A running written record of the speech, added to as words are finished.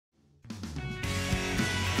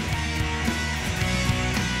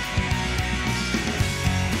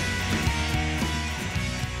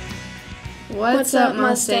What's up,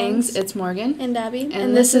 Mustangs? It's Morgan. And Abby.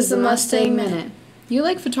 And this is the Mustang Minute. You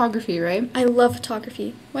like photography, right? I love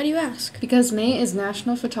photography. Why do you ask? Because May is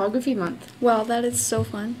National Photography Month. Wow, that is so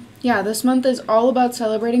fun. Yeah, this month is all about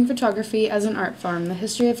celebrating photography as an art form, the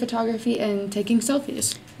history of photography, and taking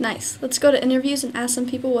selfies. Nice. Let's go to interviews and ask some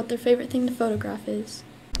people what their favorite thing to photograph is.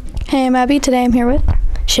 Hey, I'm Abby. Today I'm here with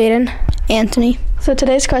Shaden. Anthony. So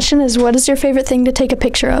today's question is, what is your favorite thing to take a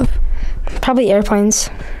picture of? Probably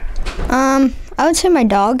airplanes. I would say my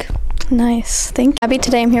dog. Nice. Thank you. Abby,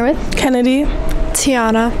 today I'm here with Kennedy.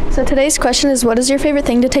 Tiana. So today's question is, what is your favorite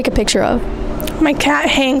thing to take a picture of? My cat,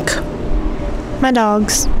 Hank. My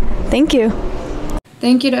dogs. Thank you.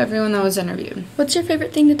 Thank you to everyone that was interviewed. What's your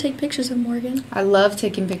favorite thing to take pictures of, Morgan? I love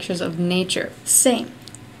taking pictures of nature. Same.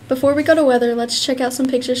 Before we go to weather, let's check out some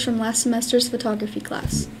pictures from last semester's photography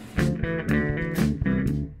class.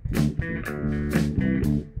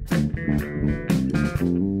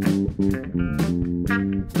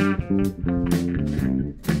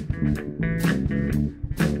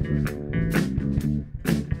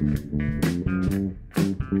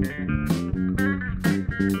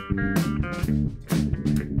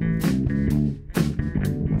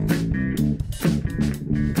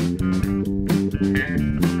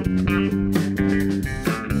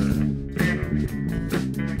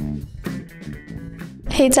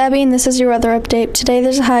 Hey, it's Abby, and this is your weather update. Today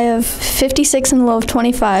there's a high of 56 and a low of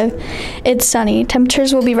 25. It's sunny.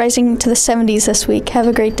 Temperatures will be rising to the 70s this week. Have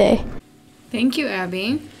a great day. Thank you,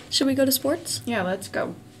 Abby. Should we go to sports? Yeah, let's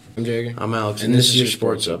go. I'm Jagger. I'm Alex, and this is your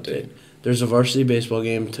sports update. There's a varsity baseball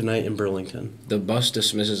game tonight in Burlington. The bus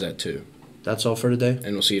dismisses at 2. That's all for today.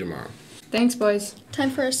 And we'll see you tomorrow. Thanks, boys.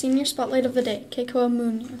 Time for our senior spotlight of the day, Kekoa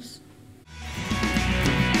Munos.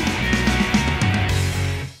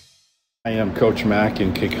 I am Coach Mack,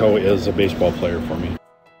 and Kekoa is a baseball player for me.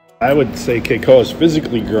 I would say Kekoa is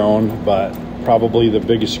physically grown, but probably the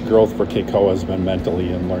biggest growth for Kekoa has been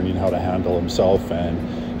mentally and learning how to handle himself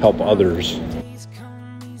and help others.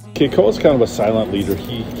 Kekoa is kind of a silent leader.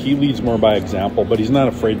 He leads more by example, but he's not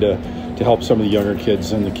afraid to help some of the younger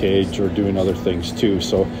kids in the cage or doing other things too.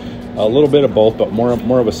 So a little bit of both, but more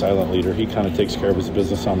of a silent leader. He kind of takes care of his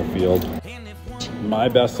business on the field. My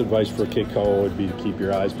best advice for Kekoa would be to keep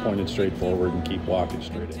your eyes pointed straight forward and keep walking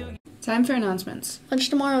straight ahead. Time for announcements. Lunch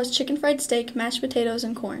tomorrow is chicken fried steak, mashed potatoes,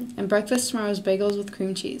 and corn. And breakfast tomorrow is bagels with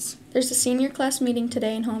cream cheese. There's a senior class meeting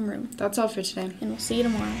today in homeroom. That's all for today. And we'll see you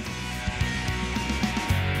tomorrow.